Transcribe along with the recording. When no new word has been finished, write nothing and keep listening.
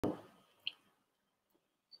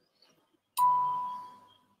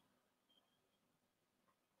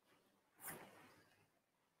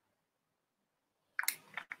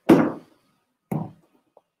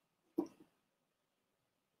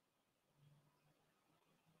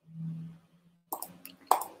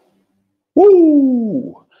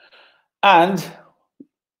Woo! And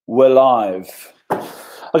we're live.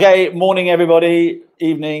 Okay, morning everybody,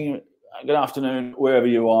 evening, good afternoon, wherever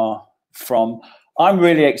you are from. I'm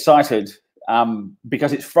really excited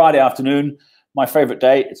because it's Friday afternoon, my favorite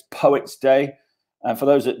day. It's Poets Day. And for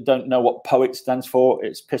those that don't know what POET stands for,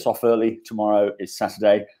 it's piss off early. Tomorrow is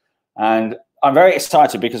Saturday. And I'm very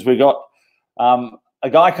excited because we've got a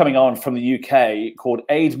guy coming on from the UK called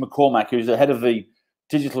McCormack, who's the head of the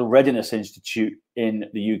Digital Readiness Institute in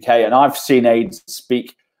the UK. And I've seen Aid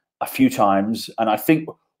speak a few times. And I think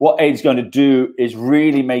what Aid's going to do is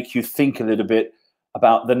really make you think a little bit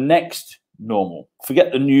about the next normal.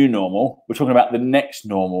 Forget the new normal. We're talking about the next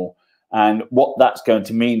normal and what that's going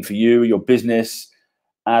to mean for you, your business,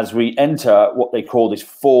 as we enter what they call this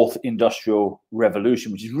fourth industrial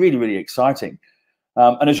revolution, which is really, really exciting.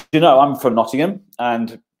 And as you know, I'm from Nottingham,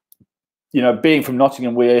 and being from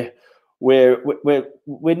Nottingham, we're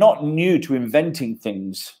not new to inventing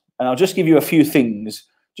things. And I'll just give you a few things,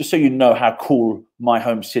 just so you know how cool my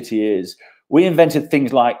home city is. We invented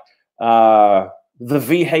things like the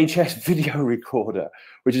VHS video recorder,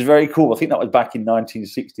 which is very cool. I think that was back in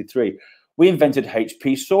 1963. We invented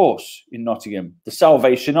HP Source in Nottingham. The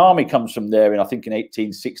Salvation Army comes from there, I think in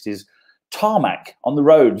 1860s. Tarmac on the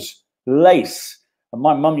roads, lace. And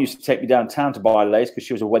my mum used to take me downtown to buy lace because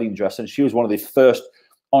she was a wedding dresser, and she was one of the first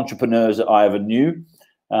entrepreneurs that I ever knew.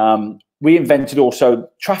 We invented also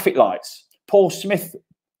traffic lights. Paul Smith,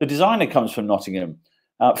 the designer, comes from Nottingham.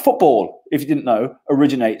 Football, if you didn't know,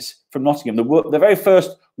 originates from Nottingham. The world's very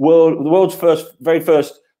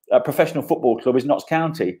first professional football club is Notts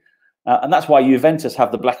County. And that's why Juventus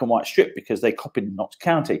have the black and white strip, because they copied Notts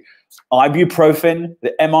County. Ibuprofen,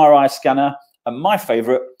 the MRI scanner, and my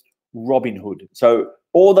favorite, Robin Hood. So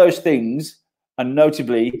all those things are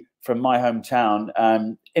notably from my hometown.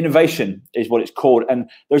 Innovation is what it's called. And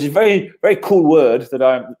there's a very, very cool word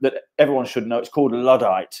that everyone should know. It's called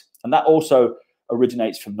Luddite. And that also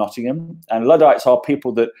originates from Nottingham. And Luddites are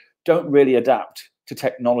people that don't really adapt to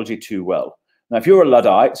technology too well. Now, if you're a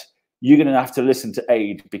Luddite, you're going to have to listen to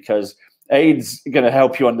Aid, because Aid's going to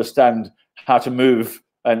help you understand how to move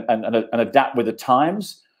and adapt with the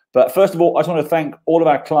times. But first of all, I just want to thank all of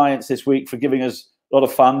our clients this week for giving us a lot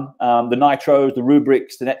of fun. The Nitros, the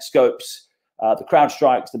Rubrics, the Netscopes, the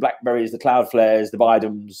CrowdStrikes, the Blackberries, the Cloudflares, the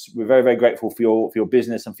Bidens. We're very, very grateful for your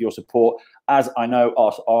business and for your support. As I know,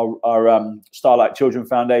 our Starlight Children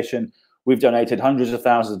Foundation, we've donated hundreds of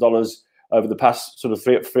thousands of dollars over the past sort of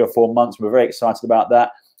three or 4 months. We're very excited about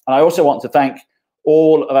that. And I also want to thank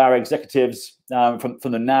all of our executives from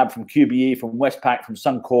the NAB, from QBE, from Westpac, from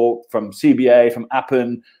Suncorp, from CBA, from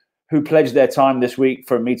Appen, who pledged their time this week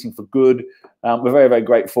for a meeting for good. We're very, very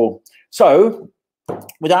grateful. So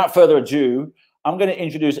without further ado, I'm going to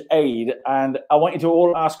introduce Aid, and I want you to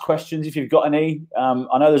all ask questions if you've got any.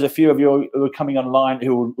 I know there's a few of you who are coming online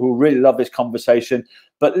who really love this conversation,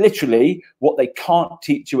 but literally what they can't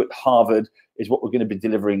teach you at Harvard is what we're going to be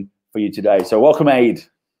delivering for you today. So welcome, Aid.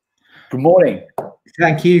 Good morning.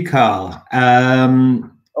 Thank you, Carl.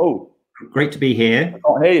 Great to be here. I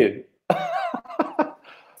can't hear you.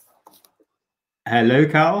 Hello,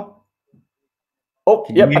 Carl. Oh,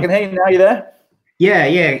 yep, I can hear you now. You there?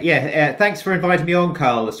 Yeah. Thanks for inviting me on,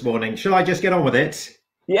 Carl, this morning. Shall I just get on with it?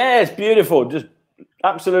 Yeah, it's beautiful. Just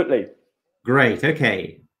absolutely. Great.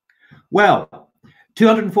 Okay. Well,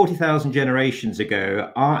 240,000 generations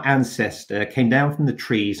ago, our ancestor came down from the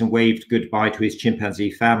trees and waved goodbye to his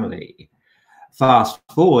chimpanzee family. Fast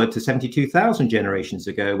forward to 72,000 generations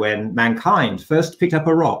ago, when mankind first picked up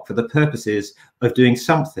a rock for the purposes of doing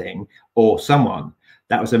something or someone.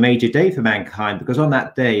 That was a major day for mankind, because on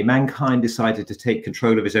that day, mankind decided to take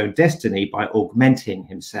control of his own destiny by augmenting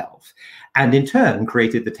himself, and in turn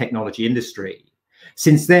created the technology industry.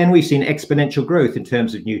 Since then, we've seen exponential growth in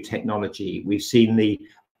terms of new technology. We've seen the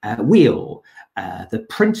wheel, the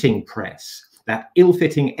printing press, that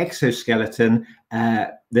ill-fitting exoskeleton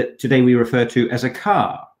that today we refer to as a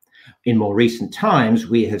car. In more recent times,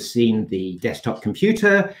 we have seen the desktop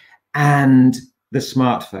computer and the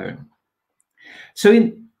smartphone.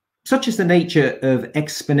 So such is the nature of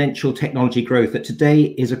exponential technology growth that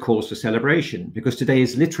today is a cause for celebration, because today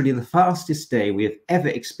is literally the fastest day we have ever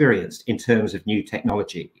experienced in terms of new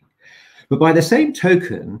technology. But by the same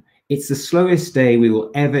token, it's the slowest day we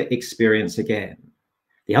will ever experience again.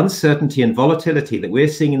 The uncertainty and volatility that we're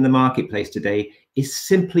seeing in the marketplace today is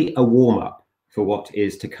simply a warm-up for what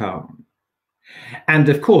is to come. And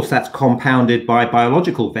of course, that's compounded by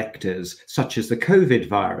biological vectors such as the COVID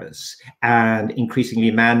virus and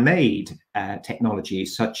increasingly man-made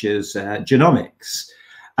technologies such as genomics.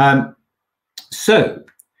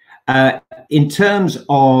 In terms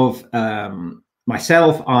of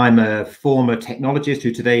myself, I'm a former technologist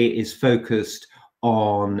who today is focused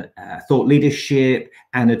on thought leadership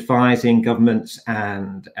and advising governments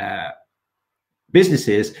and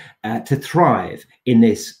businesses to thrive in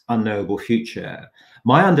this unknowable future.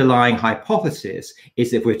 My underlying hypothesis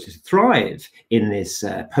is that if we're to thrive in this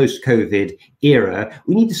post-COVID era,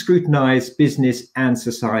 we need to scrutinize business and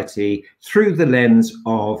society through the lens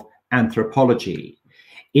of anthropology.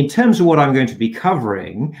 In terms of what I'm going to be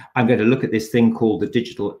covering, I'm going to look at this thing called the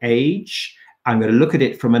digital age. I'm going to look at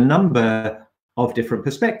it from a number of different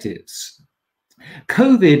perspectives.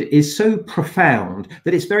 COVID is so profound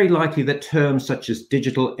that it's very likely that terms such as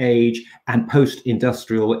digital age and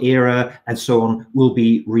post-industrial era and so on will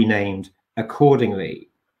be renamed accordingly.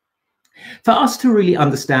 For us to really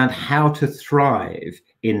understand how to thrive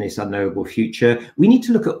in this unknowable future, we need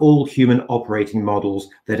to look at all human operating models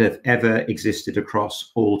that have ever existed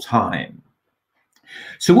across all time.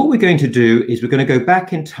 So what we're going to do is we're going to go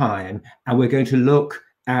back in time and we're going to look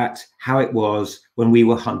at how it was when we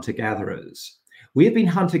were hunter-gatherers. We have been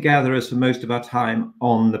hunter-gatherers for most of our time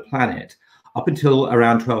on the planet. Up until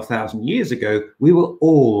around 12,000 years ago, we were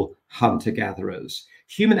all hunter-gatherers.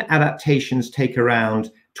 Human adaptations take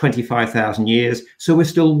around 25,000 years, so we're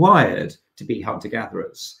still wired to be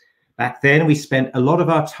hunter-gatherers. Back then, we spent a lot of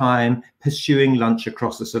our time pursuing lunch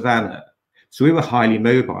across the savannah, so we were highly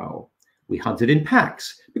mobile. We hunted in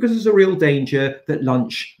packs because there's a real danger that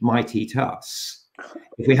lunch might eat us.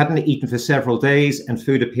 If we hadn't eaten for several days and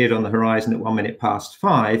food appeared on the horizon at 5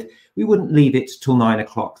 minutes, we wouldn't leave it till 9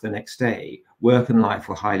 o'clock the next day. Work and life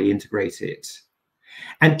were highly integrated.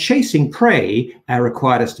 And chasing prey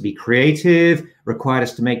required us to be creative, required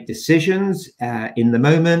us to make decisions in the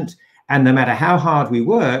moment. And no matter how hard we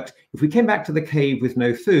worked, if we came back to the cave with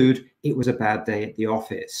no food, it was a bad day at the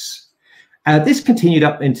office. This continued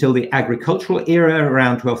up until the agricultural era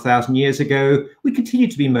around 12,000 years ago. We continue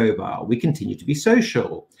to be mobile. We continue to be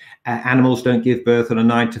social. Animals don't give birth on a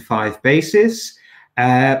 9-to-5 basis.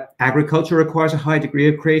 Agriculture requires a high degree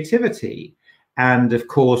of creativity. And of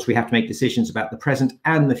course, we have to make decisions about the present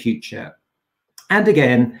and the future. And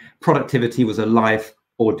again, productivity was a life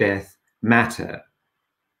or death matter.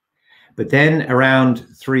 But then around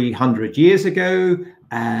 300 years ago,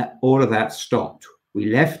 all of that stopped. We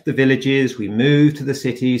left the villages, we moved to the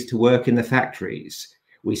cities to work in the factories.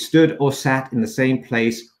 We stood or sat in the same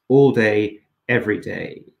place all day, every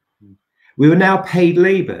day. We were now paid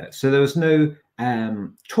labor, so there was no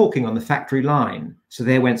talking on the factory line. So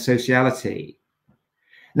there went sociality.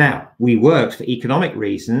 Now, we worked for economic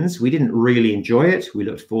reasons. We didn't really enjoy it. We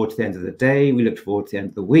looked forward to the end of the day. We looked forward to the end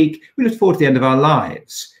of the week. We looked forward to the end of our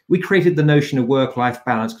lives. We created the notion of work-life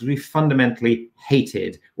balance because we fundamentally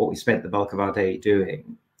hated what we spent the bulk of our day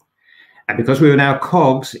doing. And because we were now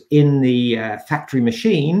cogs in the factory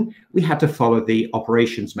machine, we had to follow the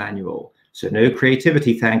operations manual. So no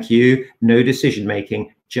creativity, thank you. No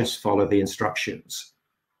decision-making, just follow the instructions.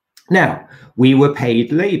 Now, we were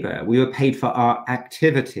paid labor. We were paid for our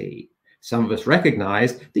activity. Some of us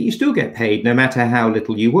recognized that you still get paid no matter how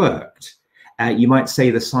little you worked. You might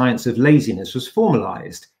say the science of laziness was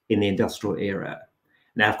formalized in the industrial era.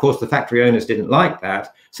 Now, of course, the factory owners didn't like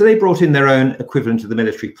that, so they brought in their own equivalent of the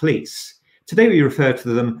military police. Today, we refer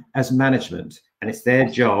to them as management, and it's their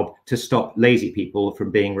job to stop lazy people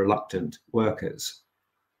from being reluctant workers.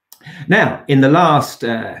 Now, in the last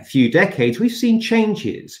few decades, we've seen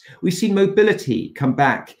changes. We've seen mobility come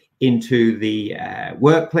back into the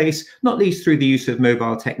workplace, not least through the use of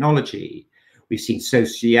mobile technology. We've seen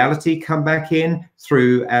sociality come back in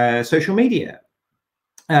through social media.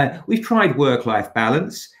 We've tried work-life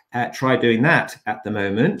balance, tried doing that at the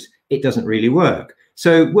moment. It doesn't really work.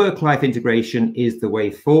 So work-life integration is the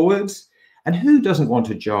way forward. And who doesn't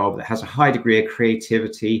want a job that has a high degree of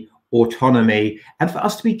creativity, autonomy, and for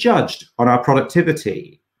us to be judged on our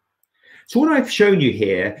productivity? So what I've shown you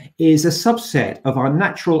here is a subset of our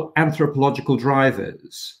natural anthropological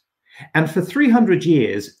drivers. And for 300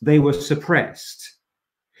 years, they were suppressed.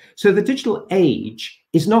 So the digital age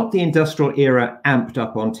is not the industrial era amped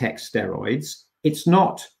up on tech steroids. It's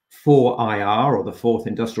not 4IR or the fourth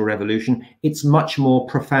industrial revolution. It's much more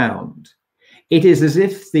profound. It is as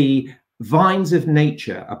if the vines of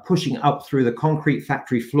nature are pushing up through the concrete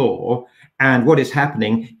factory floor, and what is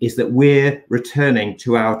happening is that we're returning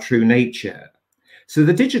to our true nature. So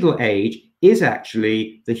the digital age is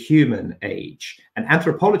actually the human age, and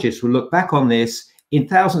anthropologists will look back on this in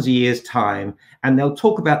thousands of years' time, and they'll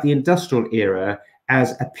talk about the industrial era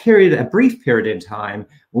as a brief period in time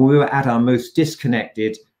when we were at our most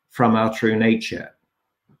disconnected from our true nature.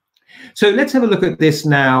 So let's have a look at this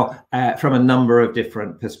now from a number of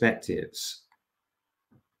different perspectives.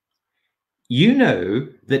 You know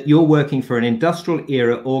that you're working for an industrial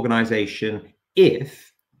era organization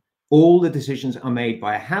if all the decisions are made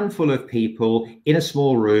by a handful of people in a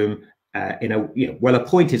small room, in a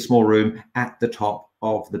well-appointed small room at the top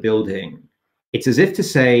of the building. It's as if to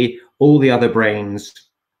say all the other brains,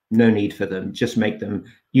 no need for them, just make them,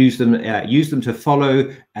 use them to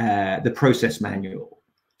follow the process manual.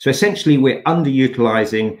 So essentially, we're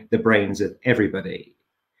underutilizing the brains of everybody.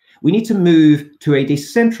 We need to move to a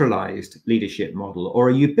decentralized leadership model or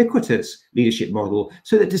a ubiquitous leadership model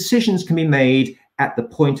so that decisions can be made at the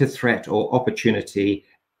point of threat or opportunity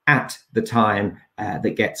at the time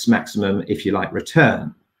that gets maximum, if you like,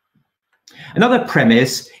 return. Another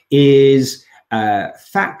premise is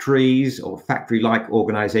factories or factory-like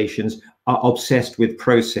organizations are obsessed with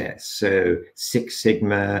process. So Six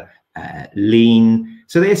Sigma, lean.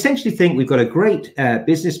 So they essentially think we've got a great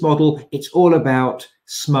business model. It's all about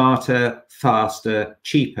smarter, faster,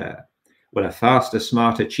 cheaper. Well, a faster,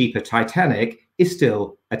 smarter, cheaper Titanic is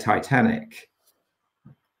still a Titanic.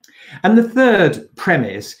 And the third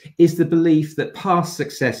premise is the belief that past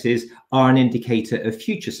successes are an indicator of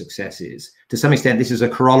future successes. To some extent, this is a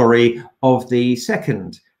corollary of the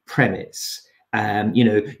second premise.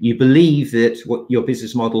 You believe that what your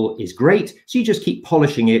business model is great, so you just keep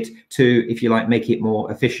polishing it to, if you like, make it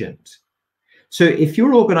more efficient. So if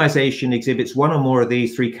your organization exhibits one or more of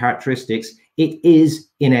these three characteristics, it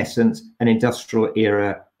is, in essence, an industrial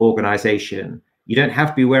era organization. You don't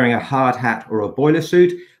have to be wearing a hard hat or a boiler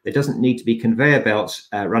suit. There doesn't need to be conveyor belts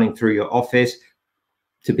running through your office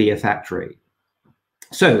to be a factory.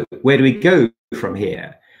 So where do we go from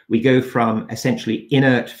here? We go from essentially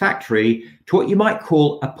inert factory to what you might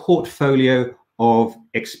call a portfolio of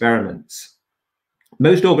experiments.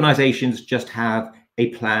 Most organizations just have a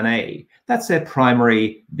plan A. That's their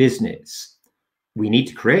primary business. We need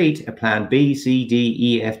to create a plan B, C, D,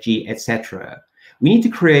 E, F, G, etc. We need to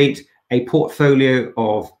create a portfolio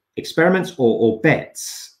of experiments or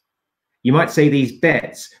bets. You might say these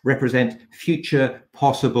bets represent future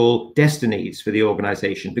possible destinies for the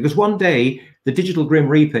organization, because one day the digital Grim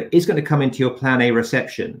Reaper is going to come into your plan A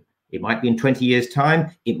reception. It might be in 20 years'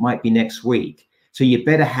 time, it might be next week. So you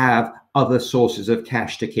better have other sources of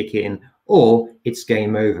cash to kick in, or it's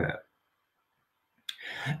game over.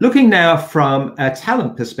 Looking now from a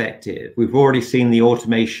talent perspective, we've already seen the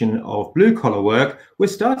automation of blue-collar work. We're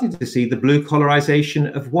starting to see the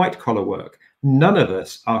blue-collarization of white-collar work. None of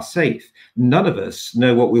us are safe. None of us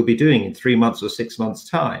know what we'll be doing in 3 months or 6 months'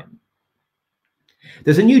 time.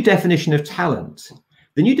 There's a new definition of talent.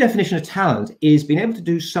 The new definition of talent is being able to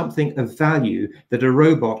do something of value that a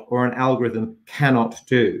robot or an algorithm cannot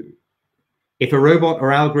do. If a robot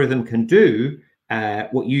or algorithm can do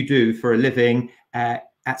what you do for a living,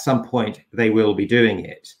 at some point they will be doing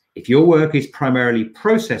it. If your work is primarily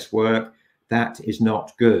process work, that is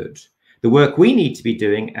not good. The work we need to be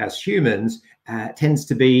doing as humans tends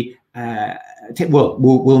to be,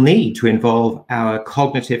 will need to involve our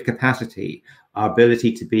cognitive capacity, our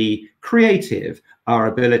ability to be creative, our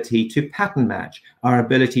ability to pattern match, our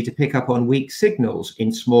ability to pick up on weak signals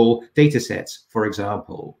in small data sets, for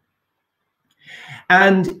example.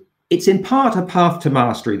 And it's in part a path to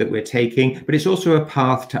mastery that we're taking, but it's also a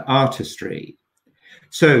path to artistry.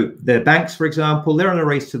 So the banks, for example, they're on a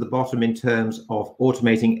race to the bottom in terms of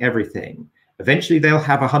automating everything. Eventually, they'll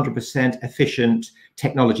have 100% efficient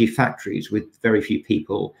technology factories with very few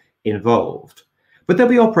people involved. But they'll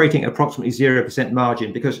be operating approximately 0%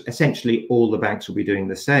 margin because essentially all the banks will be doing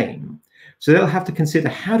the same. So they'll have to consider,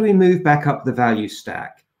 how do we move back up the value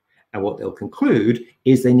stack? And what they'll conclude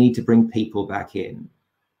is they need to bring people back in.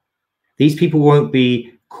 These people won't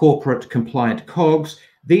be corporate compliant cogs.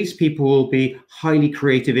 These people will be highly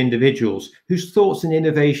creative individuals whose thoughts and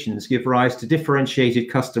innovations give rise to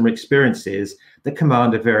differentiated customer experiences that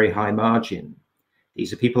command a very high margin.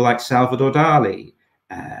 These are people like Salvador Dali,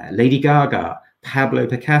 Lady Gaga, Pablo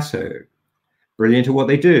Picasso. Brilliant at what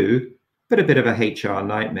they do, but a bit of a HR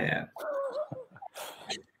nightmare.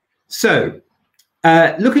 So,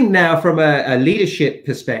 looking now from a leadership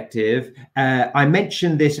perspective, I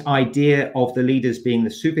mentioned this idea of the leaders being the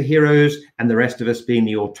superheroes and the rest of us being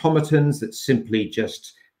the automatons that simply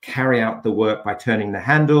just carry out the work by turning the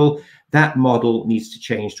handle. That model needs to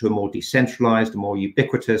change to a more decentralized, more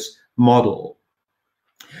ubiquitous model.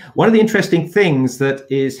 One of the interesting things that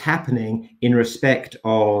is happening in respect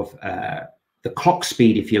of the clock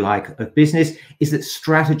speed, if you like, of business is that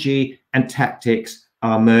strategy and tactics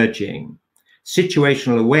are merging.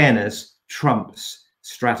 Situational awareness trumps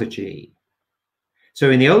strategy. So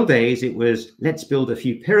in the old days, it was, let's build a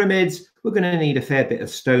few pyramids. We're going to need a fair bit of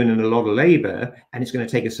stone and a lot of labor, and it's going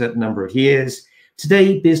to take a certain number of years.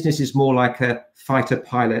 Today, business is more like a fighter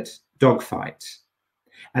pilot dogfight.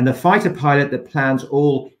 And the fighter pilot that plans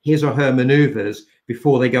all his or her maneuvers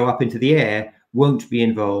before they go up into the air won't be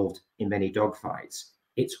involved in many dogfights.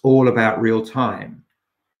 It's all about real time.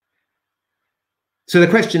 So the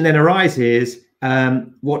question then arises,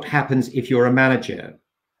 what happens if you're a manager?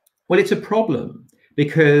 Well, it's a problem,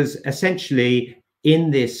 because essentially in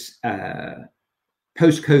this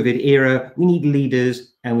post-COVID era, we need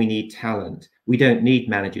leaders and we need talent. We don't need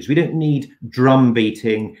managers. We don't need drum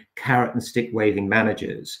beating, carrot and stick waving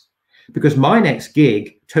managers, because my next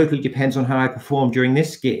gig totally depends on how I perform during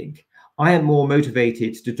this gig. I am more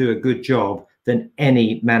motivated to do a good job than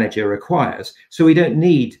any manager requires. So we don't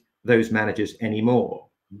need those managers anymore.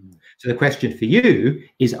 So the question for you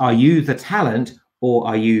is, are you the talent or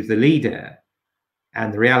are you the leader?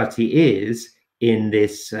 And the reality is, in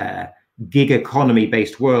this gig economy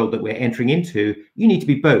based world that we're entering into, you need to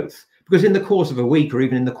be both, because in the course of a week or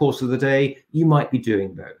even in the course of the day, you might be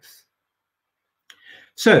doing both.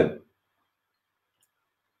 So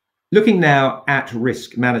looking now at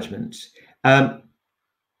risk management,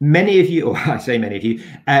 many of you, or I say many of you,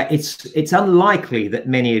 it's unlikely that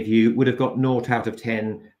many of you would have got 0 out of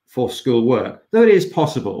 10 for school work, though it is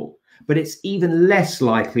possible, but it's even less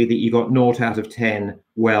likely that you got 0 out of 10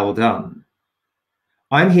 well done.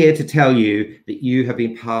 I'm here to tell you that you have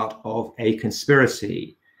been part of a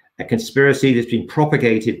conspiracy that's been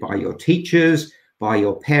propagated by your teachers, by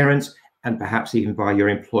your parents, and perhaps even by your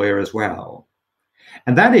employer as well.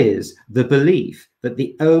 And that is the belief that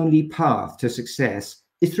the only path to success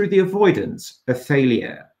is through the avoidance of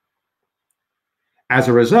failure. As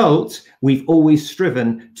a result, we've always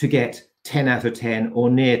striven to get 10 out of 10 or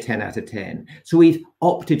near 10 out of 10. So we've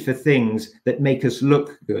opted for things that make us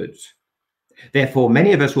look good. Therefore,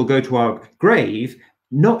 many of us will go to our grave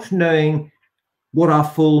not knowing what our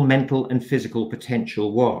full mental and physical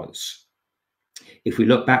potential was. If we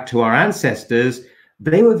look back to our ancestors,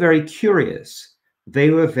 they were very curious.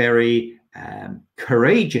 They were very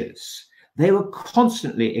courageous. They were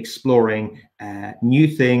constantly exploring new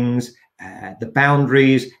things, the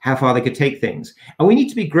boundaries, how far they could take things. And we need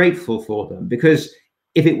to be grateful for them, because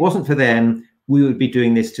if it wasn't for them, we would be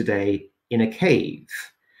doing this today in a cave.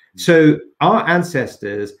 So our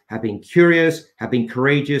ancestors have been curious, have been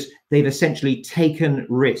courageous. They've essentially taken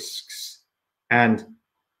risks, and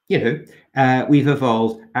we've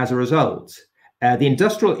evolved as a result. The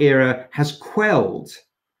industrial era has quelled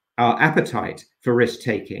our appetite for risk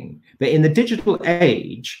taking, but in the digital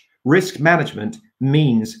age, risk management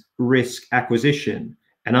means risk acquisition.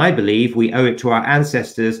 And I believe we owe it to our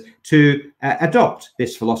ancestors to adopt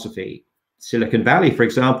this philosophy. Silicon Valley, for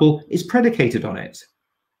example, is predicated on it.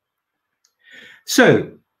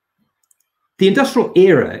 So the industrial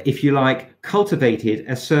era, if you like, cultivated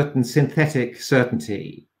a certain synthetic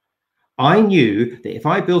certainty. I knew that if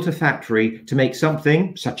I built a factory to make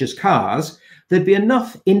something such as cars, there'd be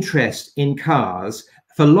enough interest in cars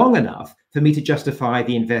for long enough for me to justify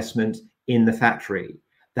the investment in the factory.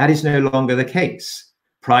 That is no longer the case.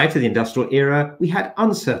 Prior to the industrial era, we had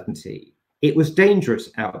uncertainty. It was dangerous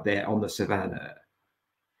out there on the savannah.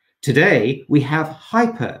 Today, we have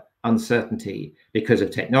hyper uncertainty because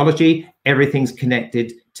of technology. Everything's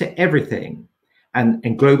connected to everything.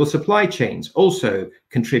 And global supply chains also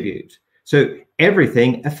contribute. So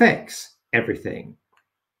everything affects everything.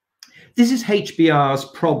 This is HBR's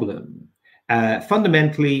problem.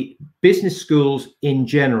 Fundamentally, business schools in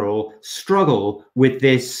general struggle with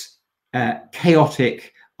this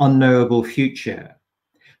chaotic, unknowable future.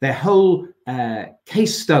 Their whole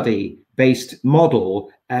case study-based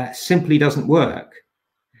model simply doesn't work,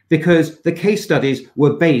 because the case studies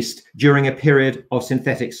were based during a period of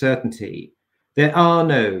synthetic certainty. There are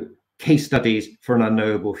no case studies for an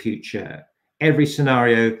unknowable future. Every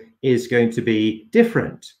scenario is going to be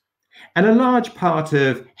different. And a large part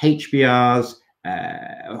of HBR's,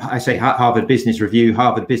 I say Harvard Business Review,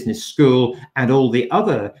 Harvard Business School, and all the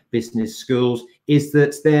other business schools, is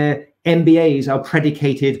that their MBAs are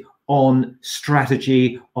predicated on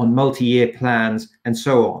strategy, on multi-year plans, and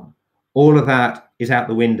so on. All of that is out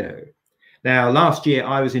the window. Now, last year,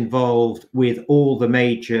 I was involved with all the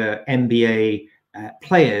major MBA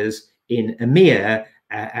players in EMEA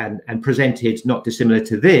and presented not dissimilar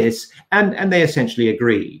to this, and they essentially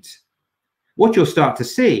agreed. What you'll start to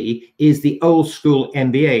see is the old school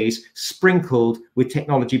MBAs sprinkled with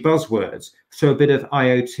technology buzzwords. So a bit of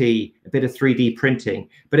IoT, a bit of 3D printing,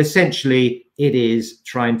 but essentially it is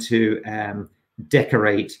trying to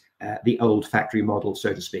decorate the old factory model,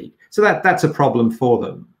 so to speak. So that's a problem for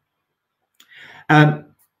them.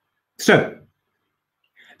 So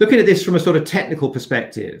looking at this from a sort of technical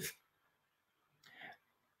perspective,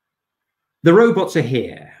 the robots are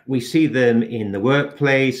here. We see them in the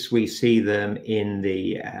workplace. We see them in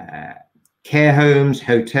the care homes,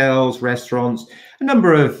 hotels, restaurants. A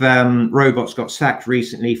number of robots got sacked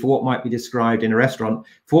recently for what might be described in a restaurant,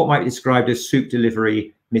 for what might be described as soup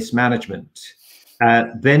delivery mismanagement.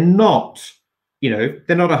 They're not, they're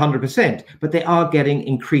not 100%, but they are getting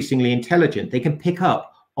increasingly intelligent. They can pick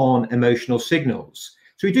up on emotional signals.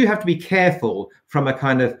 So we do have to be careful from a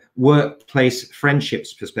kind of workplace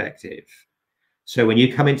friendships perspective. So when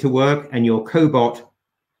you come into work and your cobot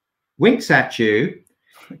winks at you,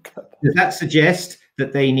 does that suggest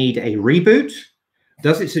that they need a reboot?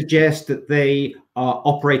 Does it suggest that they are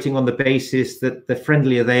operating on the basis that the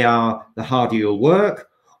friendlier they are, the harder you'll work?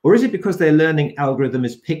 Or is it because their learning algorithm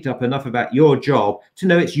has picked up enough about your job to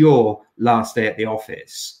know it's your last day at the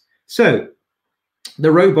office? So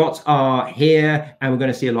the robots are here and we're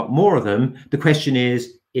going to see a lot more of them. The question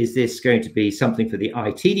is this going to be something for the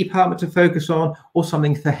IT department to focus on or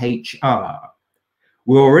something for HR?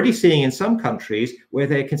 We're already seeing in some countries where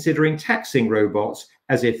they're considering taxing robots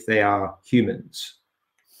as if they are humans.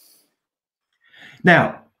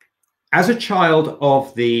 Now, as a child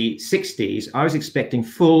of the 60s, I was expecting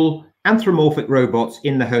full anthropomorphic robots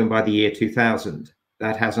in the home by the year 2000.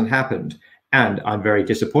 That hasn't happened, and I'm very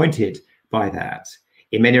disappointed by that.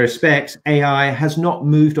 In many respects, AI has not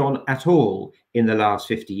moved on at all in the last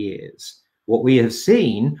 50 years. What we have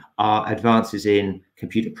seen are advances in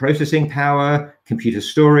computer processing power, computer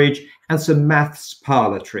storage, and some maths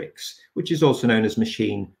parlor tricks, which is also known as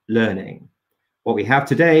machine learning. What we have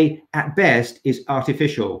today, at best, is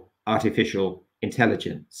artificial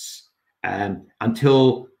intelligence.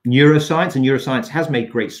 Until neuroscience, and neuroscience has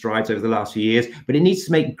made great strides over the last few years, but it needs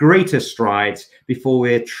to make greater strides before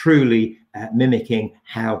we're truly mimicking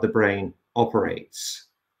how the brain operates.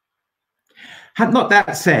 Not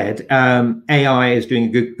that said, AI is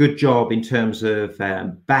doing a good job in terms of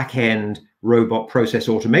back-end robot process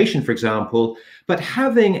automation, for example, but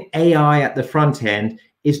having AI at the front end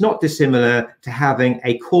is not dissimilar to having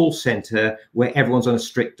a call center where everyone's on a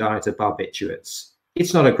strict diet of barbiturates.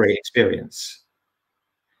 It's not a great experience.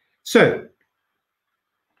 So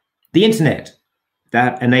the internet,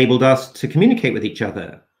 that enabled us to communicate with each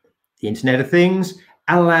other. The Internet of Things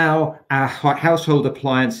allow our household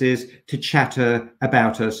appliances to chatter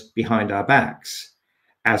about us behind our backs.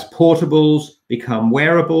 As portables become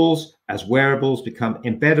wearables, as wearables become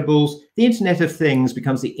embeddables, the Internet of Things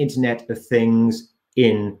becomes the Internet of Things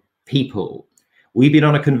in people. We've been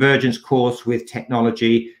on a convergence course with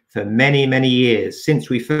technology for many, many years since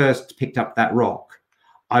we first picked up that rock.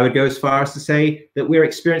 I would go as far as to say that we're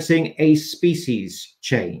experiencing a species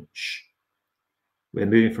change. We're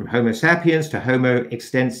moving from Homo sapiens to Homo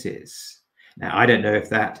extensis. Now, I don't know if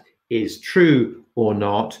that is true or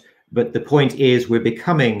not, but the point is we're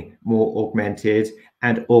becoming more augmented,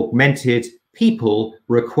 and augmented people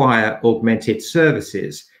require augmented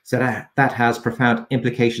services. So that has profound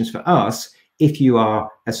implications for us if you are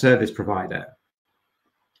a service provider.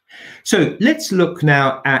 So let's look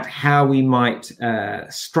now at how we might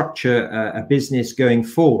structure a business going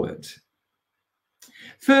forward.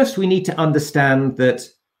 First, we need to understand that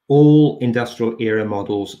all industrial era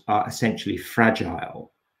models are essentially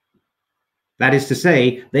fragile. That is to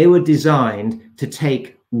say, they were designed to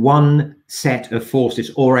take one set of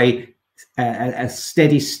forces or a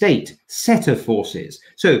steady state set of forces.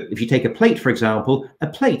 So if you take a plate, for example, a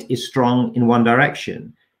plate is strong in one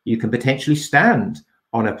direction. You can potentially stand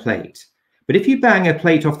on a plate. But if you bang a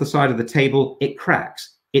plate off the side of the table, it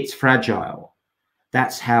cracks. It's fragile.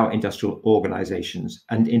 That's how industrial organizations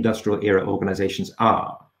and industrial era organizations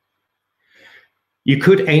are. You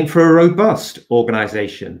could aim for a robust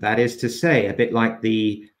organization. That is to say, a bit like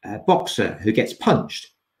the boxer who gets punched.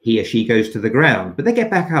 He or she goes to the ground, but they get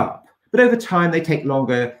back up. But over time, they take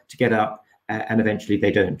longer to get up, and eventually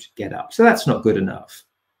they don't get up. So that's not good enough.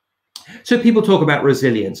 So people talk about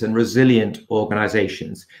resilience and resilient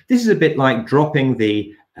organizations. This is a bit like dropping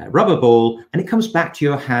the rubber ball and it comes back to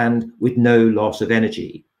your hand with no loss of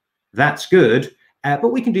energy. That's good,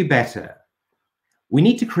 but we can do better. We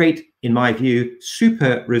need to create, in my view,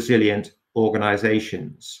 super resilient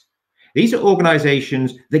organizations. These are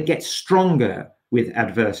organizations that get stronger with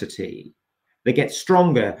adversity. They get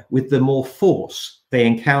stronger with the more force they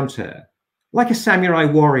encounter. Like a samurai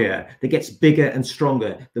warrior that gets bigger and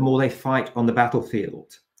stronger the more they fight on the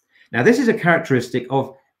battlefield. Now, this is a characteristic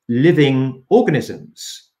of living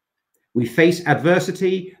organisms. We face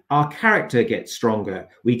adversity, our character gets stronger.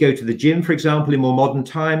 We go to the gym, for example, in more modern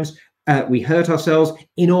times. We hurt ourselves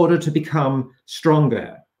in order to become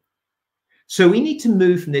stronger. So we need to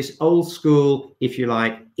move from this old school, if you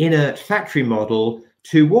like, inert factory model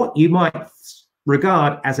to what you might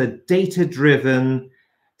regard as a data-driven,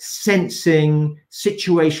 sensing,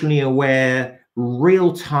 situationally aware,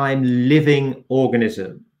 real-time living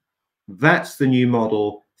organism. That's the new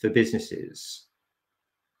model for businesses.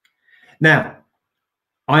 Now,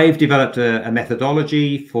 I've developed a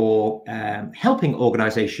methodology for helping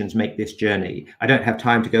organizations make this journey. I don't have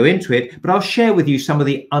time to go into it, but I'll share with you some of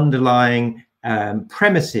the underlying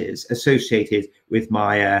premises associated with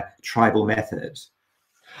my tribal method.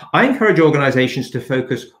 I encourage organizations to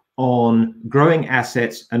focus on growing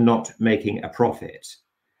assets and not making a profit.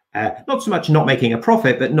 Not so much not making a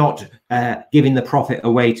profit, but not giving the profit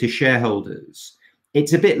away to shareholders.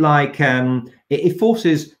 It's a bit like, it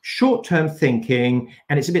forces short-term thinking,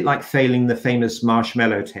 and it's a bit like failing the famous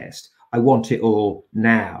marshmallow test. I want it all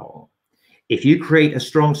now. If you create a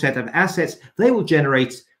strong set of assets, they will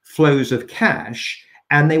generate flows of cash,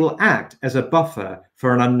 and they will act as a buffer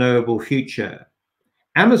for an unknowable future.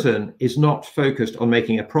 Amazon is not focused on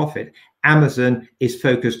making a profit. Amazon is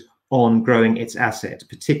focused on growing its asset,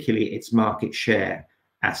 particularly its market share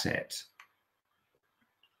asset.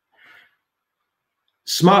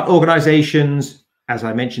 Smart organizations, as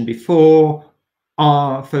I mentioned before,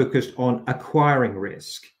 are focused on acquiring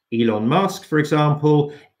risk. Elon Musk, for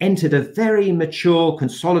example, entered a very mature,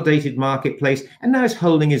 consolidated marketplace and now is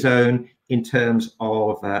holding his own in terms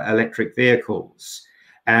of electric vehicles.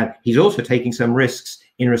 And he's also taking some risks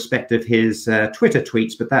in respect of his Twitter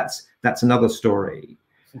tweets, but that's another story.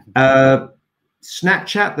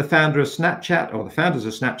 Snapchat, the founder of Snapchat, or the founders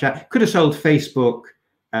of Snapchat, could have sold Facebook.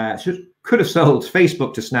 Could have sold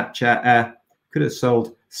Facebook to Snapchat. Could have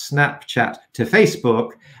sold Snapchat to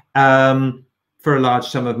Facebook for a large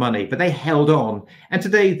sum of money, but they held on. And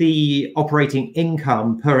today, the operating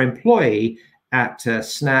income per employee at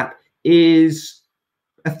Snap is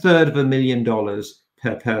 $250,000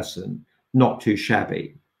 per person. Not too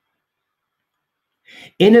shabby.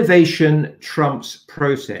 Innovation trumps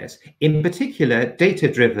process, in particular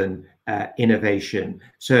data-driven innovation.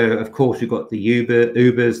 So, of course, we've got the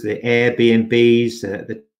Ubers, the Airbnbs,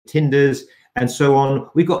 the Tinders, and so on.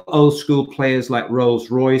 We've got old school players like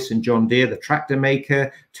Rolls-Royce and John Deere, the tractor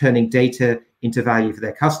maker, turning data into value for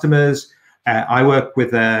their customers. I work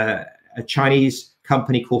with a Chinese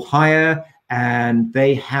company called Hire, and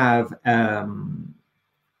they have an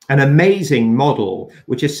amazing model,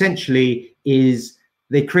 which essentially is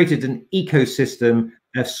they created an ecosystem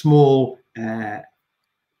of small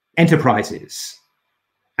enterprises.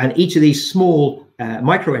 And each of these small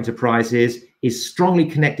micro enterprises is strongly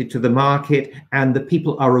connected to the market, and the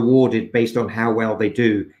people are rewarded based on how well they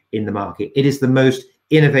do in the market. It is the most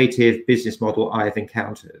innovative business model I have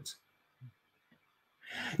encountered.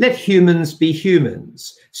 Let humans be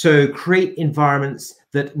humans. So create environments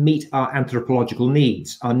that meet our anthropological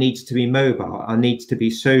needs, our needs to be mobile, our needs to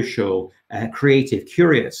be social, creative,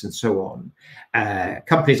 curious, and so on.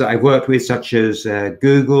 Companies that I've worked with, such as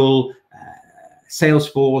Google,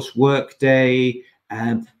 Salesforce, Workday,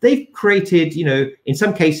 they've created, in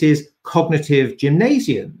some cases, cognitive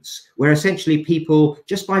gymnasiums, where essentially people,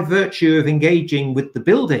 just by virtue of engaging with the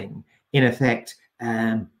building, in effect,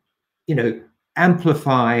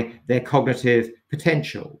 amplify their cognitive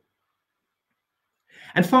potential.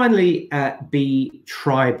 And finally, be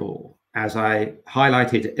tribal. As I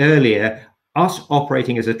highlighted earlier, us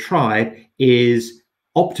operating as a tribe is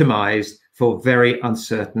optimized for very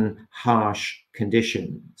uncertain, harsh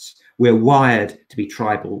conditions. We're wired to be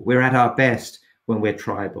tribal. We're at our best when we're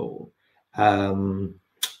tribal.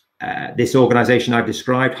 This organization I've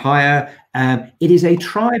described, Hire, it is a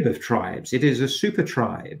tribe of tribes. It is a super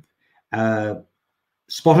tribe.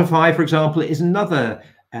 Spotify, for example, is another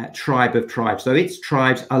tribe of tribes. So its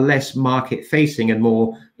tribes are less market facing and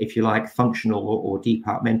more, if you like, functional or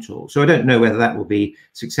departmental. So I don't know whether that will be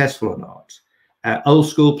successful or not. Old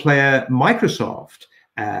school player Microsoft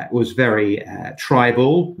was very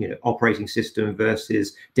tribal, operating system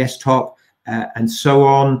versus desktop and so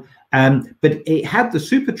on. But it had the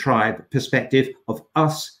super tribe perspective of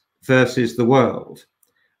us versus the world.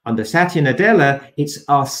 Under Satya Nadella, it's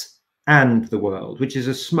us and the world, which is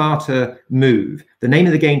a smarter move. The name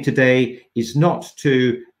of the game today is not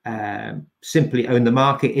to simply own the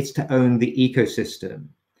market, it's to own the ecosystem.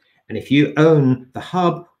 And if you own the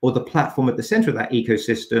hub or the platform at the center of that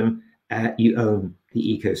ecosystem, you own the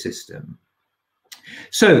ecosystem.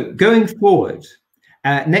 So going forward,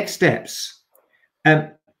 next steps.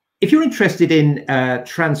 If you're interested in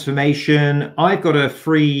transformation, I've got a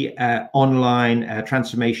free online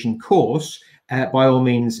transformation course. By all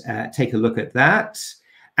means, take a look at that.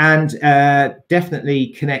 And definitely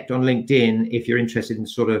connect on LinkedIn if you're interested in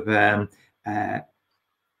sort of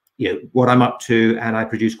what I'm up to, and I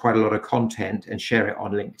produce quite a lot of content and share it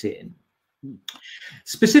on LinkedIn.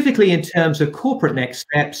 Specifically in terms of corporate next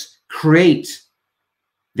steps, create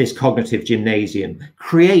this cognitive gymnasium,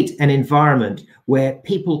 create an environment where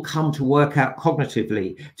people come to work out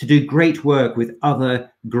cognitively, to do great work with other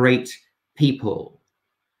great people,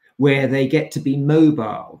 where they get to be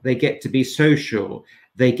mobile, they get to be social,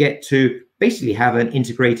 they get to basically have an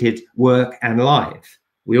integrated work and life.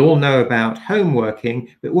 We all know about home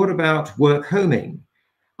working, but what about work homing?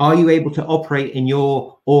 Are you able to operate in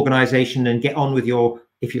your organization and get on with your,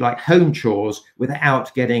 if you like, home chores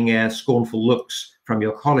without getting scornful looks from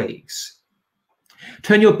your colleagues?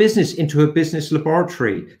 Turn your business into a business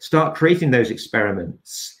laboratory. Start creating those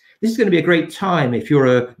experiments. This is going to be a great time if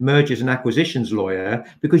you're a mergers and acquisitions lawyer,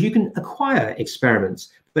 because you can acquire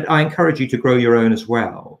experiments, but I encourage you to grow your own as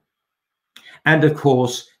well. And of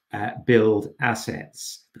course, build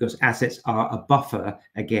assets, because assets are a buffer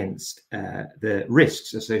against the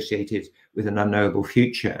risks associated with an unknowable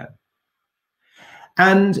future.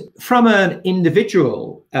 And from an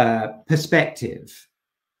individual perspective,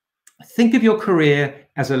 think of your career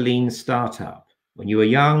as a lean startup. When you were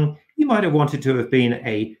young, you might have wanted to have been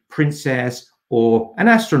a princess or an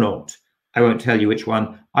astronaut. I won't tell you which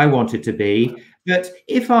one I wanted to be. But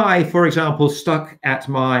if I, for example, stuck at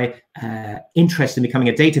my interest in becoming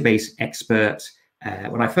a database expert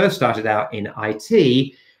when I first started out in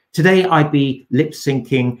IT, today I'd be lip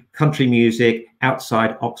syncing country music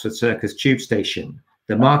outside Oxford Circus tube station.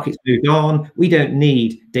 The market's moved on. We don't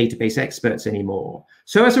need database experts anymore.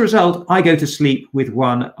 So as a result, I go to sleep with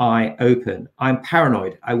one eye open. I'm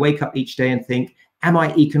paranoid. I wake up each day and think, am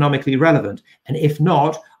I economically relevant? And if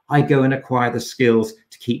not, I go and acquire the skills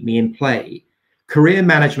to keep me in play. Career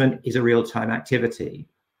management is a real-time activity.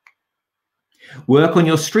 Work on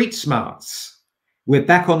your street smarts. We're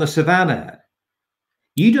back on the savannah.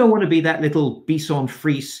 You don't want to be that little bison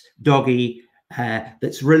frise doggy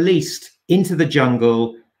that's released into the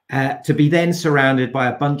jungle to be then surrounded by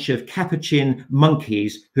a bunch of capuchin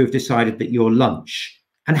monkeys who have decided that you're lunch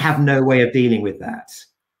and have no way of dealing with that.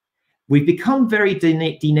 We've become very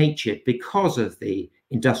denatured because of the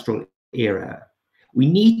industrial era. We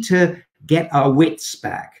need to get our wits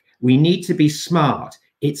back. We need to be smart.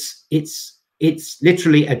 It's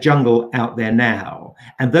literally a jungle out there now.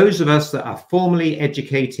 And those of us that are formally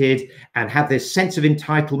educated and have this sense of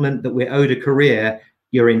entitlement that we're owed a career,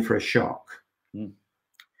 you're in for a shock.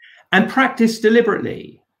 And practice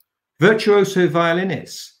deliberately. Virtuoso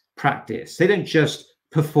violinists practice. They don't just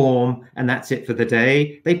perform and that's it for the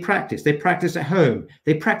day. They practice. They practice at home.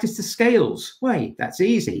 They practice the scales. Wait, that's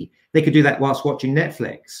easy. They could do that whilst watching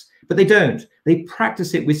Netflix, but they don't. They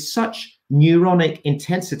practice it with such neuronic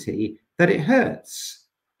intensity that it hurts.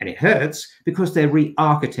 And it hurts because they're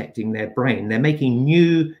re-architecting their brain. They're making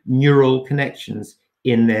new neural connections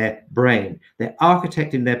in their brain. They're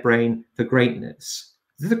architecting their brain for greatness.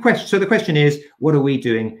 So the question is, what are we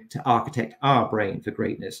doing to architect our brain for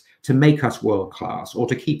greatness, to make us world-class or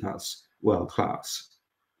to keep us world-class?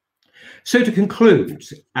 So to conclude,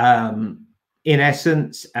 in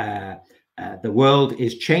essence, the world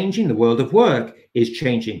is changing. The world of work is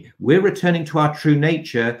changing. We're returning to our true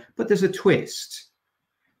nature, but there's a twist.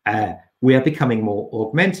 We are becoming more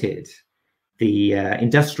augmented. The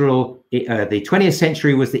 20th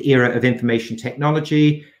century was the era of information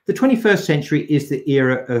technology. The 21st century is the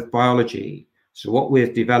era of biology. So what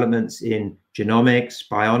with developments in genomics,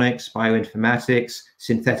 bionics, bioinformatics,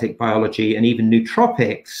 synthetic biology, and even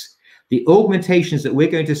nootropics, the augmentations that we're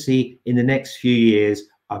going to see in the next few years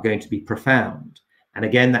are going to be profound. And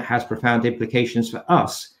again, that has profound implications for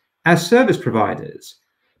us as service providers.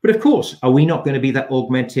 But of course, are we not going to be that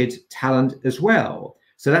augmented talent as well?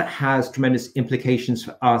 So that has tremendous implications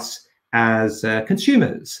for us as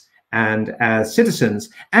consumers and as citizens,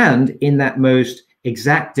 and in that most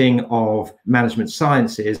exacting of management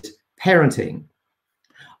sciences, parenting.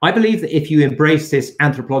 I believe that if you embrace this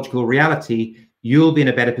anthropological reality, you'll be in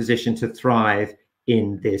a better position to thrive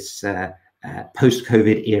in this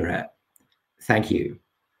post-COVID era. Thank you.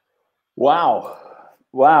 Wow.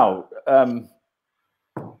 Wow.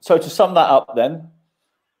 So to sum that up then,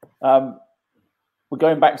 we're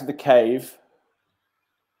going back to the cave.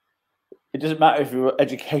 It doesn't matter if you were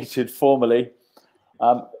educated formally.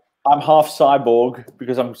 I'm half cyborg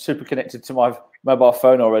because I'm super connected to my mobile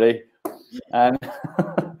phone already. And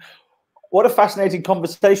what a fascinating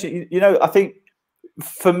conversation. You know, I think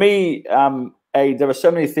for me, there are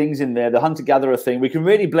so many things in there. The hunter-gatherer thing. We can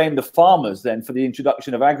really blame the farmers then for the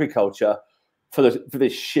introduction of agriculture for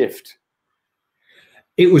this shift.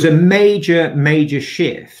 It was a major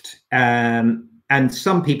shift, and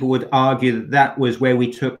some people would argue that that was where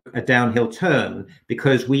we took a downhill turn,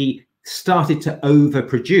 because we started to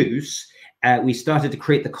overproduce. We started to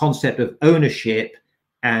create the concept of ownership,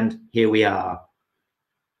 and here we are.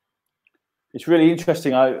 It's really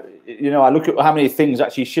interesting. I look at how many things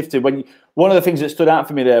actually shifted. One of the things that stood out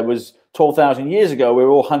for me there was 12,000 years ago, we were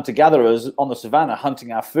all hunter-gatherers on the savannah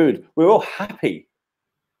hunting our food. We were all happy.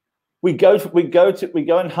 We go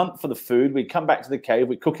and hunt for the food. We'd come back to the cave.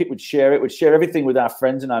 We'd cook it. We'd share it. We'd share everything with our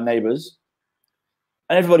friends and our neighbors,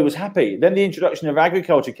 and everybody was happy. Then the introduction of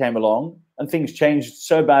agriculture came along, and things changed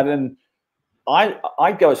so bad. And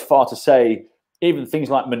I'd go as far to say even things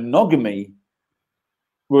like monogamy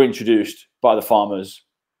were introduced by the farmers,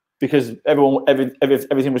 because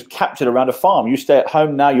everything was captured around a farm. You stay at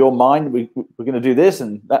home now, you're mine. We're going to do this,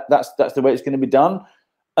 and that's the way it's going to be done.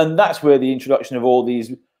 And that's where the introduction of all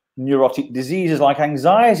these neurotic diseases like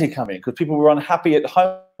anxiety come in, because people were unhappy at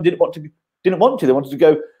home, didn't want to. They wanted to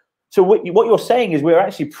go. So what you're saying is we're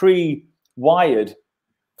actually pre-wired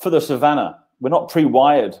for the savannah. We're not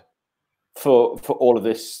pre-wired for all of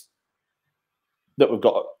this that we've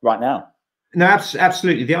got right now. No,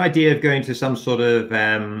 absolutely. The idea of going to some sort of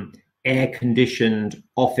air-conditioned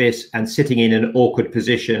office and sitting in an awkward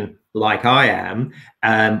position like I am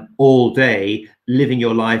all day, living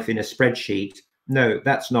your life in a spreadsheet. No,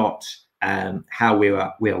 that's not how we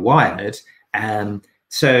are wired.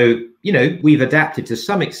 So, we've adapted to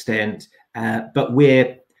some extent, but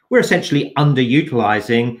we're essentially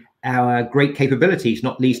underutilizing our great capabilities,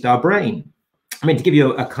 not least our brain. I mean, to give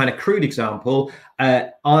you a kind of crude example,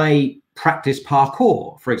 I practice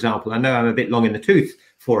parkour, for example. I know I'm a bit long in the tooth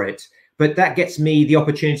for it, but that gets me the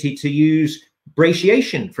opportunity to use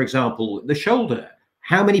brachiation, for example, the shoulder.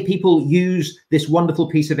 How many people use this wonderful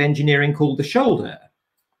piece of engineering called the shoulder?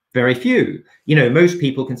 Very few. Most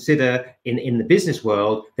people consider in the business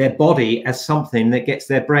world their body as something that gets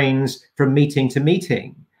their brains from meeting to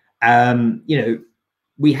meeting.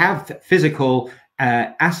 We have physical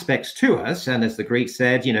aspects to us, and as the Greeks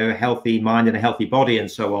said, a healthy mind and a healthy body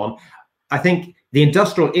and so on. I think the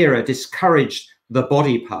industrial era discouraged the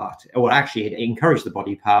body part, or actually it encouraged the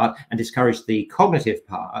body part and discouraged the cognitive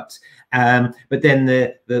part. But then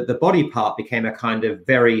the body part became a kind of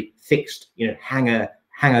very fixed, hang a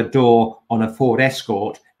door on a Ford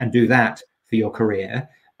Escort and do that for your career.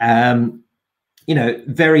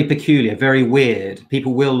 Very peculiar, very weird.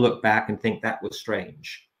 People will look back and think that was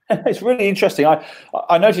strange. It's really interesting.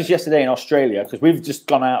 I noticed yesterday in Australia, because we've just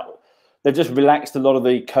gone out, they've just relaxed a lot of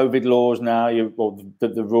the COVID laws now,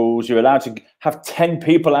 the rules. You're allowed to have 10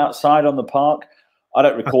 people outside on the park. I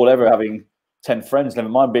don't recall ever having 10 friends, never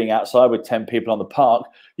mind being outside with 10 people on the park.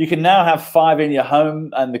 You can now have 5 in your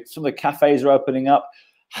home, and some of the cafes are opening up.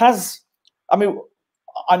 I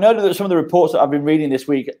know that some of the reports that I've been reading this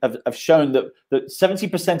week have shown that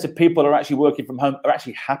 70% of people are actually working from home, are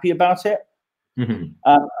actually happy about it. Mm-hmm.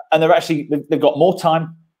 And they've got more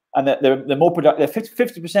time, and they're more productive. They're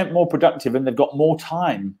 50% more productive, and they've got more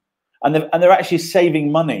time, and they're actually saving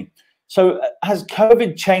money. So has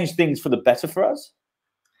COVID changed things for the better for us?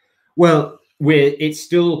 Well, it's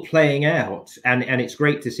still playing out, and it's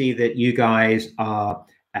great to see that you guys are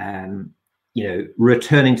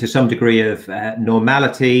returning to some degree of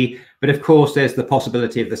normality. But of course, there's the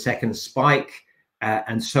possibility of the second spike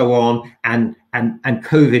and so on, and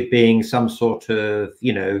COVID being some sort of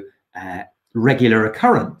regular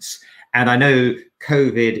occurrence. And I know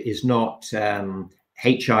COVID is not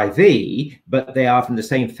HIV, but they are from the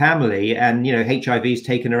same family, and HIV has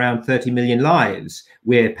taken around 30 million lives.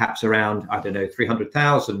 We're perhaps around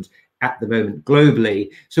 300,000 at the moment globally.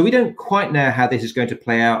 So we don't quite know how this is going to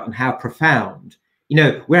play out and how profound.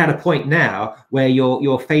 We're at a point now where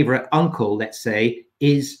your favorite uncle, let's say,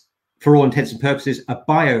 is, for all intents and purposes, a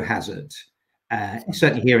biohazard,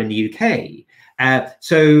 certainly here in the UK.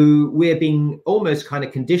 So we're being almost kind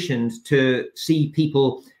of conditioned to see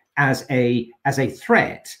people as a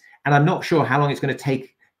threat. And I'm not sure how long it's going to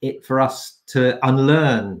take it for us to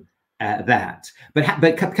unlearn that.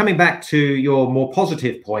 But coming back to your more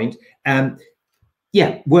positive point,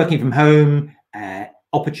 working from home,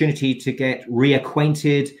 opportunity to get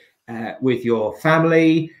reacquainted with your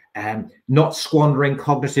family, not squandering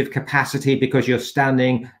cognitive capacity because you're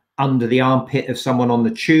standing under the armpit of someone on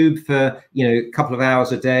the tube for a couple of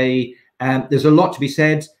hours a day. There's a lot to be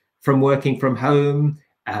said from working from home.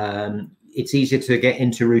 it's easier to get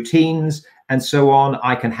into routines and so on.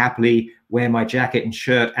 I can happily wear my jacket and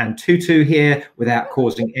shirt and tutu here without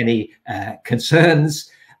causing any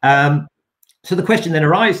concerns. So the question then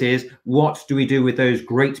arises, what do we do with those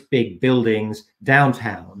great big buildings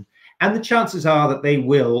downtown? And the chances are that they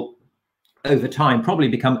will, over time, probably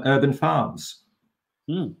become urban farms.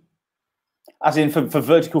 As in for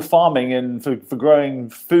vertical farming and for growing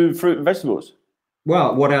food, fruit and vegetables?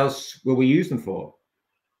 Well, what else will we use them for?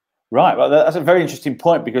 Right, well, that's a very interesting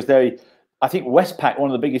point, because I think Westpac,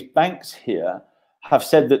 one of the biggest banks here, have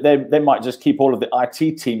said that they might just keep all of the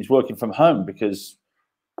IT teams working from home, because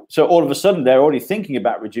so all of a sudden they're already thinking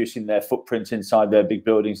about reducing their footprint inside their big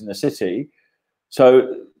buildings in the city.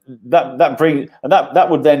 So that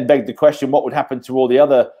would then beg the question, what would happen to all the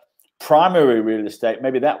other primary real estate?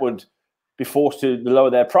 Maybe that would be forced to lower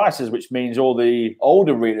their prices, which means all the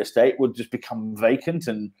older real estate would just become vacant.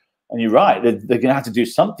 And you're right, they're going to have to do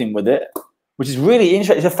something with it, which is really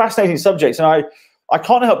interesting. It's a fascinating subject, and I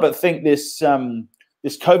can't help but think this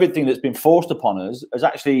this COVID thing that's been forced upon us has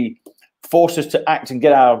actually forced us to act and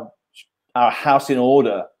get our house in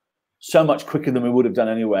order so much quicker than we would have done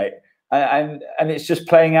anyway. And it's just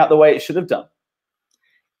playing out the way it should have done.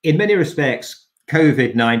 In many respects,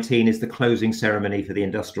 COVID-19 is the closing ceremony for the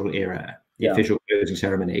industrial era, the official closing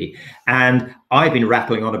ceremony. And I've been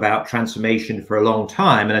rattling on about transformation for a long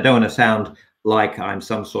time, and I don't want to sound like I'm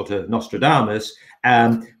some sort of Nostradamus,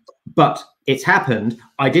 but it's happened.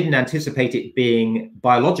 I didn't anticipate it being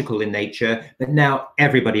biological in nature, but now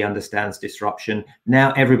everybody understands disruption.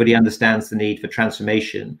 Now everybody understands the need for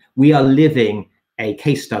transformation. We are living a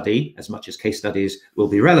case study, as much as case studies will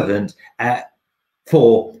be relevant,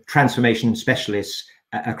 for transformation specialists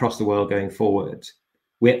across the world going forward.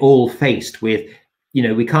 We're all faced with,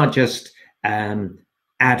 we can't just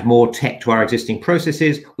add more tech to our existing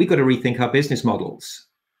processes. We've got to rethink our business models.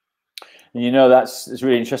 And it's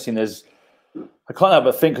really interesting. I can't help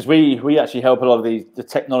but think, because we actually help a lot of the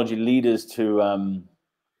technology leaders to a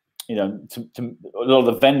lot of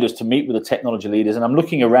the vendors to meet with the technology leaders. And I'm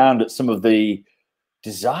looking around at some of the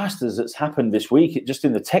disasters that's happened this week, just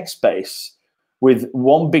in the tech space, with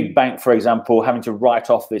one big bank, for example, having to write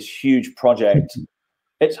off this huge project.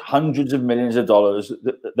 It's hundreds of millions of dollars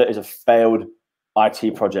that is a failed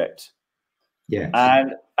IT project. Yes.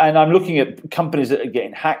 And I'm looking at companies that are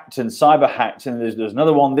getting hacked and cyber hacked, and there's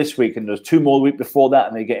another one this week, and there's two more the week before that,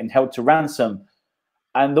 and they're getting held to ransom.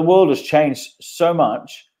 And the world has changed so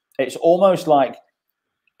much. It's almost like,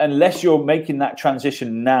 unless you're making that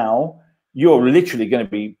transition now, you're literally going to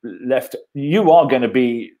be left. You are going to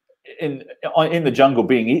be in the jungle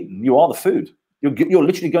being eaten. You are the food. You're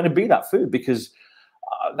literally going to be that food, because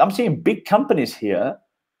I'm seeing big companies here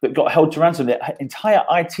that got held to ransom. Their entire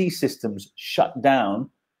IT systems shut down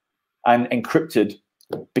and encrypted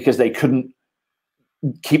because they couldn't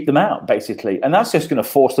keep them out, basically. And that's just going to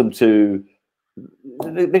force them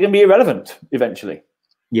they're going to be irrelevant eventually.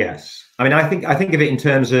 Yes. I mean, I think of it in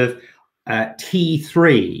terms of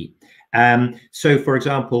T3. So, for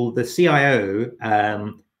example, the CIO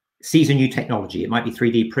sees a new technology. It might be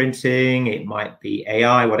 3D printing, it might be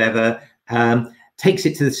AI, whatever, takes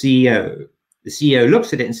it to the CEO. The CEO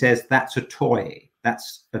looks at it and says, that's a toy.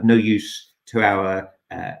 That's of no use to our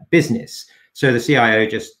business. So the CIO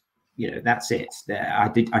just, that's it.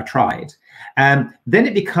 I tried. Then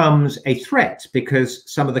it becomes a threat, because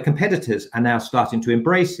some of the competitors are now starting to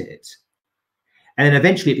embrace it. And then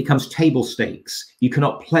eventually it becomes table stakes. You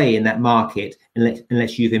cannot play in that market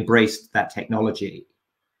unless you've embraced that technology.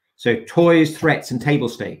 So toys, threats, and table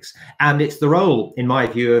stakes. And it's the role, in my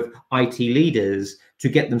view, of IT leaders to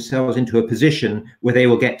get themselves into a position where they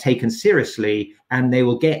will get taken seriously and they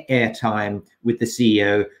will get airtime with the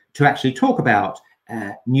CEO to actually talk about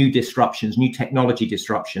new disruptions, new technology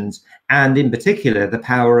disruptions, and in particular, the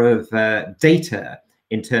power of data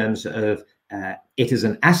in terms of it as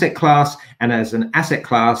an asset class, and as an asset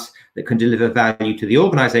class that can deliver value to the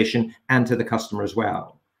organization and to the customer as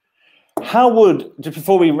well. Just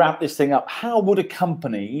before we wrap this thing up, how would a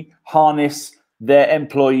company harness their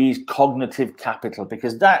employees' cognitive capital?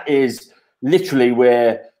 Because that is literally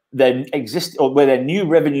where their new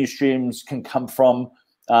revenue streams can come from.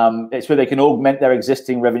 It's where they can augment their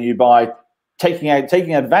existing revenue by taking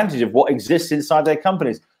advantage of what exists inside their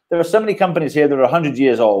companies. There are so many companies here that are 100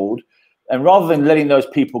 years old, and rather than letting those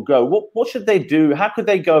people go, what should they do? How could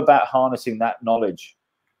they go about harnessing that knowledge?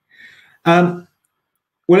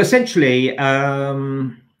 Well, essentially,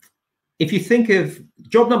 if you think of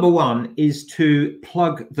job number one is to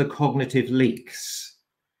plug the cognitive leaks.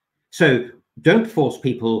 So don't force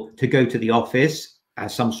people to go to the office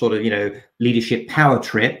as some sort of, leadership power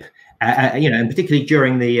trip. and particularly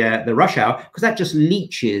during the rush hour, because that just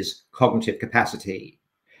leaches cognitive capacity.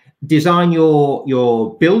 Design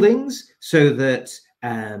your buildings so that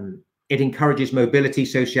it encourages mobility,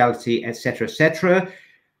 sociality, etc., etc.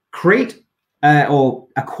 Create or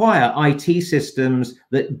acquire IT systems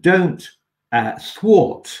that don't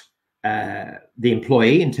thwart the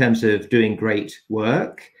employee in terms of doing great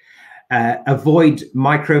work. Avoid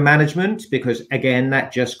micromanagement, because again,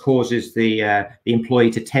 that just causes the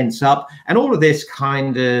employee to tense up, and all of this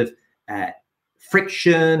kind of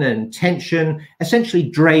friction and tension essentially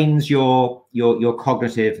drains your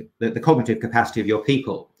cognitive the cognitive capacity of your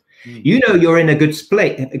people. You know, you're in a good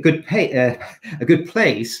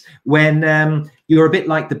place when you're a bit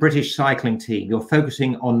like the British cycling team. You're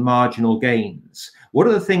focusing on marginal gains. What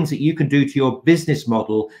are the things that you can do to your business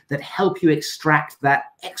model that help you extract that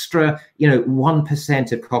extra,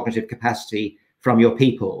 1% of cognitive capacity from your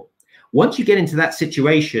people? Once you get into that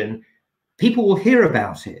situation, people will hear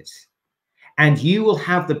about it, and you will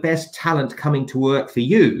have the best talent coming to work for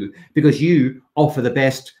you because you offer the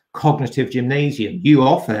best cognitive gymnasium. You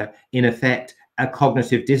offer, in effect, a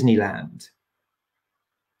cognitive Disneyland.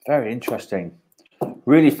 Very interesting.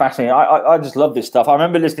 Really fascinating. I just love this stuff. I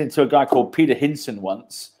remember listening to a guy called Peter Hinson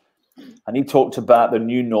once, and he talked about the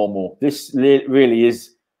new normal. This really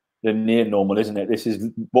is the near normal, isn't it? This is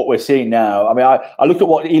what we're seeing now. I mean, I look at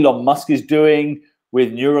what Elon Musk is doing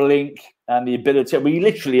with Neuralink and the ability. We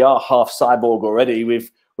literally are half cyborg already. We're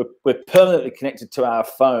permanently connected to our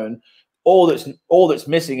phone. All that's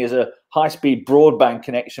missing is a high-speed broadband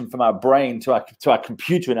connection from our brain to our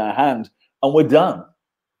computer in our hand, and we're done.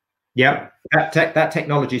 Yeah, that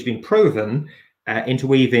technology has been proven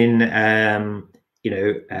interweaving,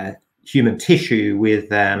 human tissue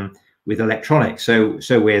with electronics. So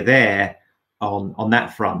we're there on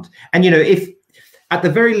that front. And if at the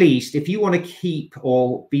very least, if you want to keep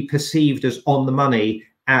or be perceived as on the money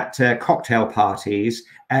at cocktail parties,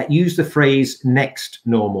 use the phrase "next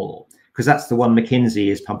normal," because that's the one McKinsey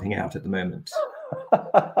is pumping out at the moment.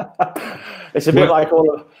 It's a bit like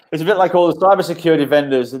all the cybersecurity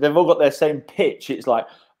vendors. They've all got their same pitch. It's like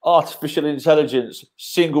artificial intelligence,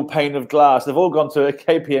 single pane of glass. They've all gone to a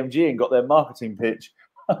KPMG and got their marketing pitch.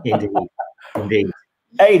 Indeed.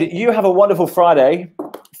 Aid, you have a wonderful Friday.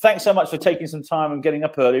 Thanks so much for taking some time and getting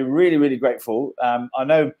up early. Really, really grateful. I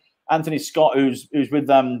know Anthony Scott, who's with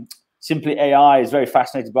Simply AI, is very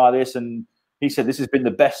fascinated by this, and he said this has been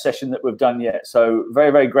the best session that we've done yet. So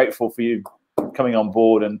very, very grateful for you coming on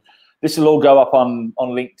board. And this will all go up on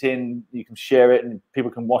LinkedIn. You can share it and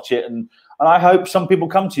people can watch it. And I hope some people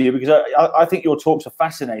come to you, because I think your talks are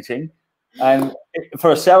fascinating. And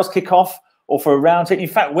for a sales kickoff or for a roundtable, in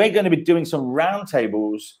fact, we're going to be doing some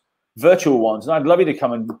roundtables, virtual ones. And I'd love you to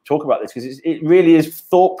come and talk about this, because it really is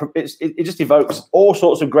it just evokes all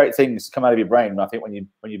sorts of great things come out of your brain, I think, when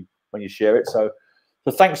you share it. So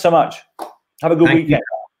thanks so much. Have a good weekend.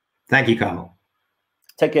 Thank you, Carl.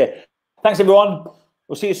 Take care. Thanks, everyone.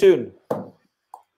 We'll see you soon.